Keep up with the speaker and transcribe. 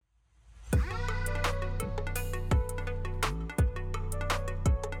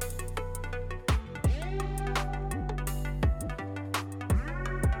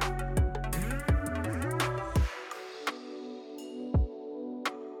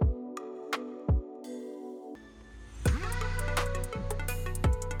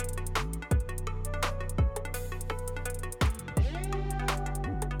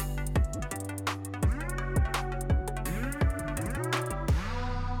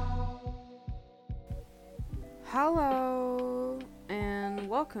Hello and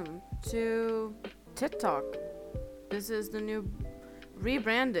welcome to TitTalk. This is the new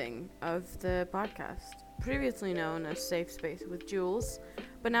rebranding of the podcast, previously known as Safe Space with Jules,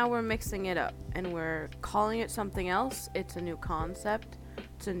 but now we're mixing it up and we're calling it something else. It's a new concept,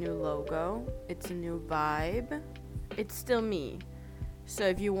 it's a new logo, it's a new vibe. It's still me. So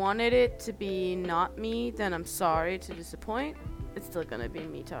if you wanted it to be not me, then I'm sorry to disappoint. It's still gonna be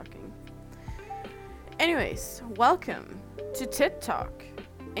me talking. Anyways, welcome to TitTalk.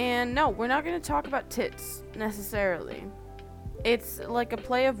 And no, we're not going to talk about tits, necessarily. It's like a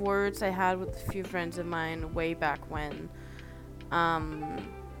play of words I had with a few friends of mine way back when. And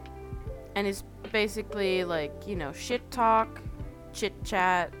it's basically like, shit talk, chit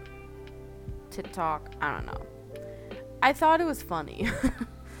chat, tit talk, I don't know. I thought it was funny.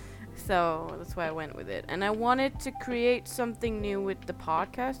 So that's why I went with it. And I wanted to create something new with the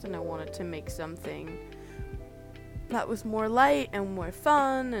podcast, and I wanted to make something that was more light and more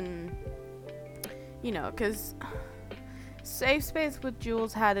fun, and because Safe Space with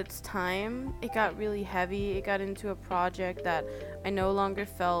Jules had its time. It got really heavy. It got into a project that I no longer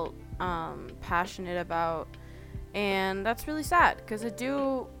felt passionate about, and that's really sad because I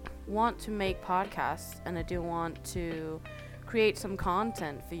do want to make podcasts and I do want to create some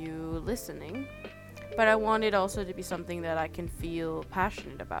content for you listening, but I want it also to be something that I can feel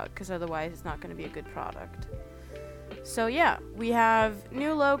passionate about, because otherwise it's not going to be a good product. So yeah, we have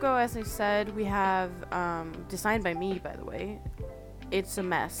new logo, as I said. We have designed by me, by the way. It's a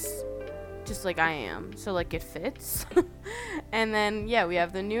mess, just like I am, so like it fits. And then yeah, we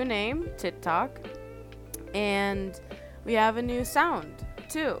have the new name, TitTalk, and we have a new sound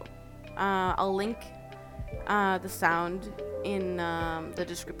too. I'll link the sound in the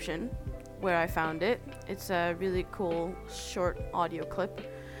description where I found it. It's a really cool short audio clip,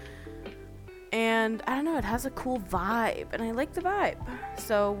 and I don't know, it has a cool vibe, and I like the vibe,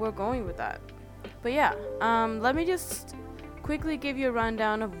 so we're going with that. But yeah, let me just quickly give you a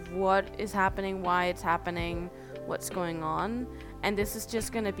rundown of what is happening, why it's happening, what's going on. And this is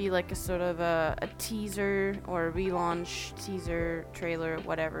just gonna be like a sort of a teaser or a relaunch teaser trailer,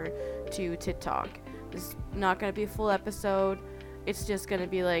 whatever, to TitTalk. This is not going to be a full episode. It's just going to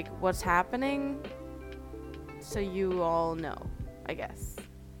be like what's happening, so you all know, I guess.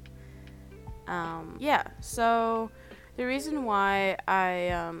 Yeah, so the reason why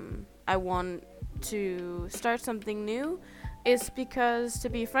I want to start something new is because, to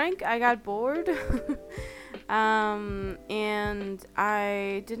be frank, I got bored. And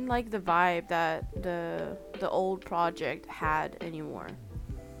I didn't like the vibe that the old project had anymore.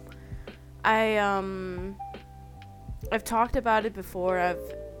 I've talked about it before. I've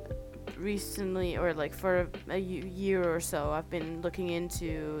recently, or like for a year or so, I've been looking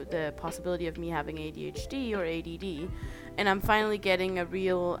into the possibility of me having ADHD or ADD, and I'm finally getting a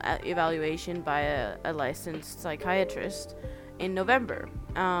real evaluation by a licensed psychiatrist in November.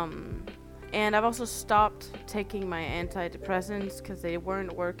 And I've also stopped taking my antidepressants because they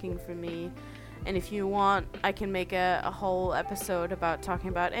weren't working for me. And if you want, I can make a whole episode about talking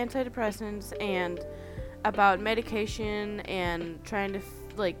about antidepressants and about medication and trying to,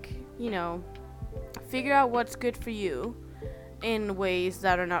 figure out what's good for you in ways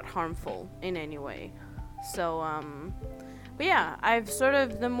that are not harmful in any way. So, but yeah, I've sort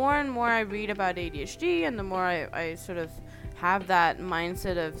of, the more and more I read about ADHD and the more I sort of have that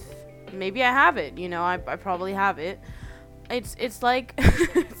mindset of, maybe I have it, I probably have it. It's like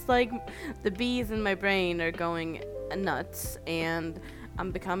it's like the bees in my brain are going nuts, and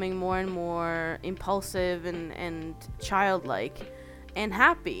I'm becoming more and more impulsive and childlike and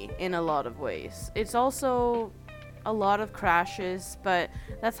happy in a lot of ways. It's also a lot of crashes, but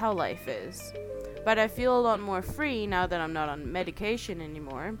that's how life is. But I feel a lot more free now that I'm not on medication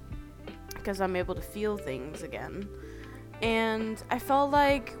anymore, because I'm able to feel things again. And I felt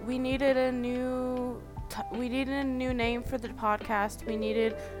like we needed a new name for the podcast. We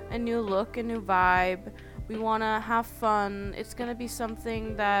needed a new look, a new vibe. We want to have fun. It's going to be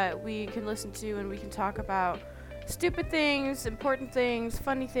something that we can listen to and we can talk about stupid things, important things,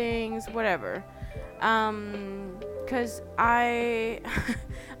 funny things, whatever. Because I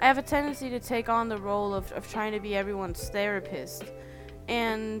have a tendency to take on the role of trying to be everyone's therapist.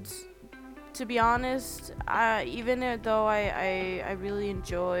 And to be honest, even though I really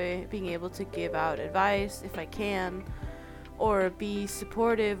enjoy being able to give out advice if I can, or be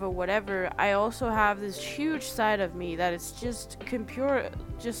supportive or whatever, I also have this huge side of me that is just pure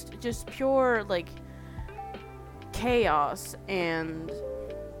like chaos and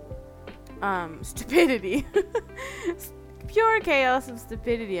stupidity. Pure chaos and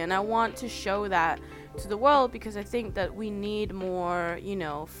stupidity, and I want to show that to the world, because I think that we need more,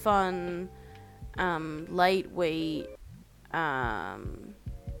 fun, lightweight,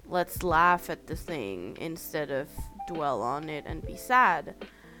 let's laugh at the thing instead of dwell on it and be sad.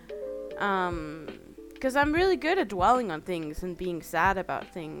 Because I'm really good at dwelling on things and being sad about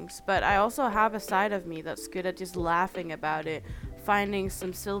things, but I also have a side of me that's good at just laughing about it, finding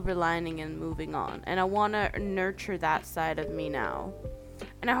some silver lining and moving on. And I want to nurture that side of me now.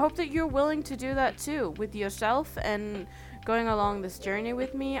 And I hope that you're willing to do that too, with yourself and going along this journey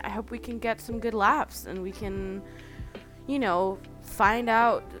with me. I hope we can get some good laughs and we can, find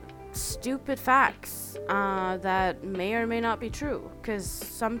out stupid facts that may or may not be true. Because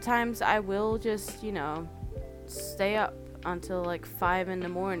sometimes I will just, stay up until like 5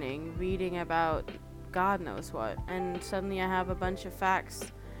 a.m. reading about God knows what. And suddenly I have a bunch of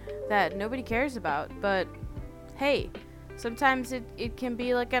facts that nobody cares about. But hey, sometimes it can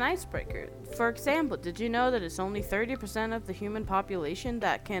be like an icebreaker. For example, did you know that it's only 30% of the human population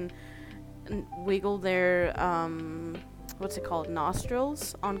that can wiggle their,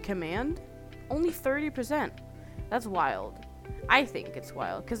 nostrils on command? Only 30%. That's wild. I think it's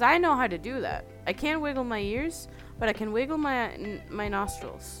wild, because I know how to do that. I can't wiggle my ears, but I can wiggle my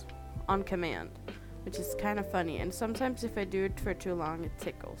nostrils on command, which is kind of funny. And sometimes if I do it for too long, it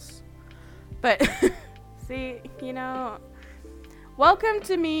tickles. But, see, welcome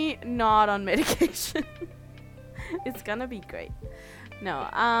to me not on medication. It's gonna be great. No,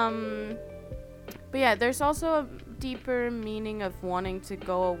 but yeah, there's also a deeper meaning of wanting to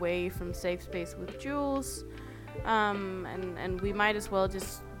go away from safe space with Jules. And we might as well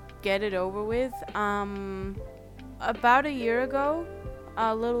just get it over with. About a year ago,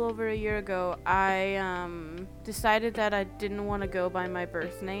 a little over a year ago, I decided that I didn't want to go by my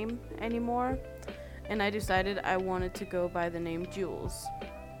birth name anymore. And I decided I wanted to go by the name Jules.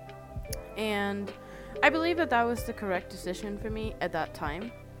 And I believe that was the correct decision for me at that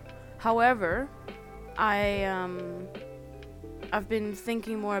time. However, I've been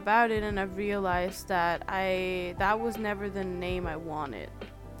thinking more about it, and I've realized that that was never the name I wanted.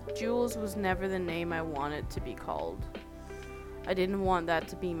 Jules was never the name I wanted to be called. I didn't want that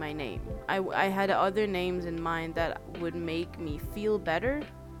to be my name. I had other names in mind that would make me feel better,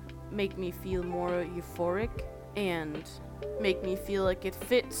 make me feel more euphoric, and make me feel like it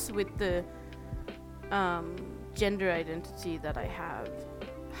fits with the gender identity that I have.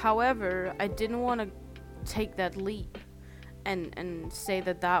 However, I didn't want to take that leap and say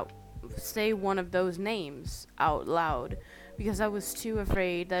one of those names out loud, because I was too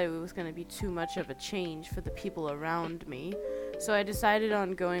afraid that it was going to be too much of a change for the people around me. So I decided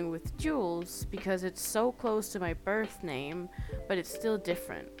on going with Jules because it's so close to my birth name, but it's still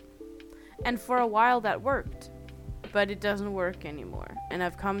different. And for a while that worked, but it doesn't work anymore. And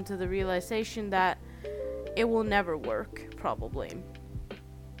I've come to the realization that it will never work, probably.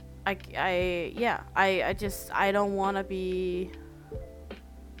 I don't want to be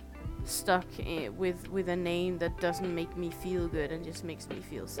stuck with a name that doesn't make me feel good and just makes me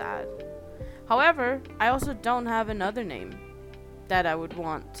feel sad. However, I also don't have another name that I would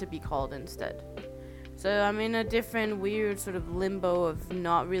want to be called instead. So I'm in a different weird sort of limbo of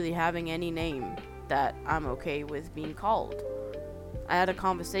not really having any name that I'm okay with being called. I had a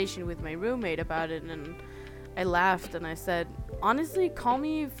conversation with my roommate about it, and I laughed and I said, honestly, call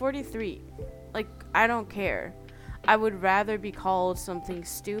me 43. Like, I don't care. I would rather be called something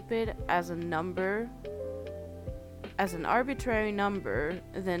stupid as a number, as an arbitrary number,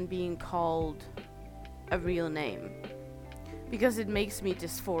 than being called a real name. Because it makes me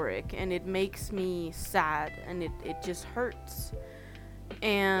dysphoric, and it makes me sad, and it just hurts.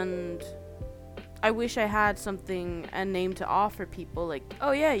 And I wish I had a name to offer people, like,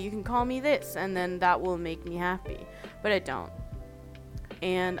 oh yeah, you can call me this, and then that will make me happy. But I don't.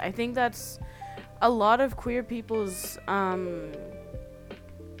 And I think that's a lot of queer people's,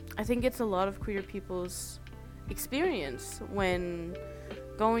 experience when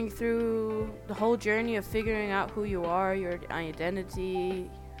going through the whole journey of figuring out who you are, your identity,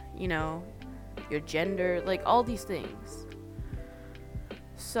 your gender, like all these things.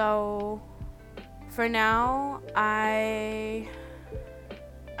 So for now, I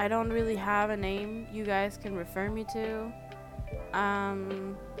don't really have a name you guys can refer me to.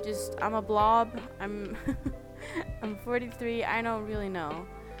 I'm a blob. I'm 43. I don't really know.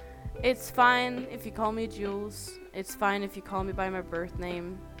 It's fine if you call me Jules. It's fine if you call me by my birth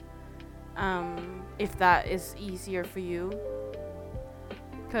name. If that is easier for you.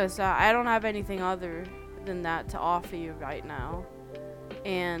 Because I don't have anything other than that to offer you right now.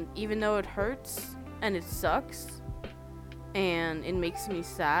 And even though it hurts and it sucks, and it makes me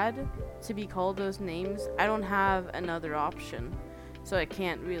sad to be called those names, I don't have another option, so I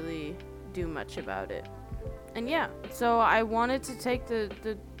can't really do much about it. And yeah, so I wanted to take this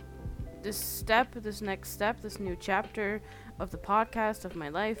next step, this new chapter of the podcast, of my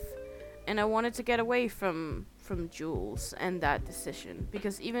life, and I wanted to get away from Jules and that decision,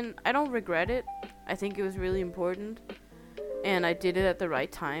 because even I don't regret it. I think it was really important, and I did it at the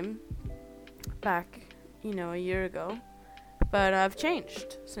right time back, a year ago. But I've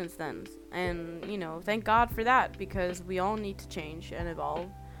changed since then, and thank God for that, because we all need to change and evolve,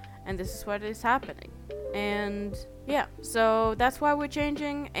 and this is what is happening. And yeah, so that's why we're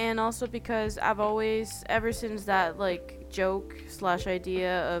changing, and also because I've always, ever since that joke /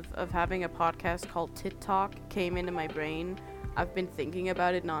 idea of having a podcast called TitTalk came into my brain, I've been thinking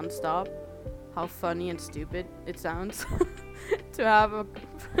about it nonstop. How funny and stupid it sounds to have a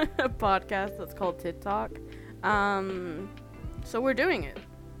podcast that's called TitTalk. So we're doing it.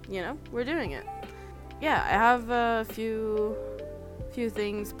 We're doing it. Yeah, I have a few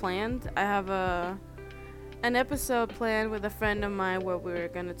things planned. I have an episode planned with a friend of mine where we're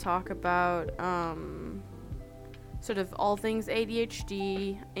going to talk about sort of all things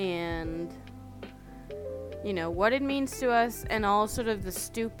ADHD and what it means to us, and all sort of the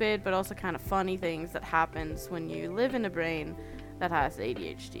stupid but also kind of funny things that happens when you live in a brain that has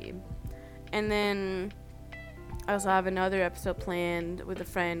ADHD. And then I also have another episode planned with a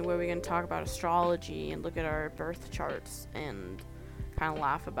friend where we're going to talk about astrology and look at our birth charts and kind of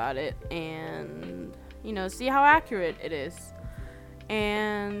laugh about it and see how accurate it is.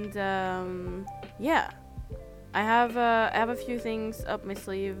 And yeah, I have a few things up my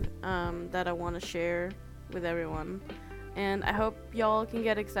sleeve that I want to share with everyone, and I hope y'all can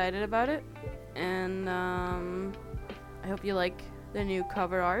get excited about it. And I hope you like the new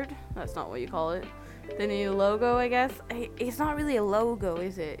cover art. That's not what you call it. The new logo, I guess. It's not really a logo,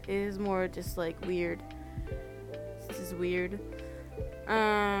 is it? It is more just weird. This is weird.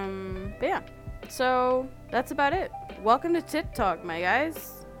 But yeah. So that's about it. Welcome to TitTalk, my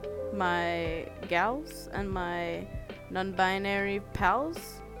guys, my gals, and my non-binary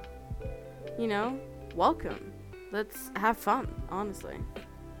pals. Welcome. Let's have fun, honestly.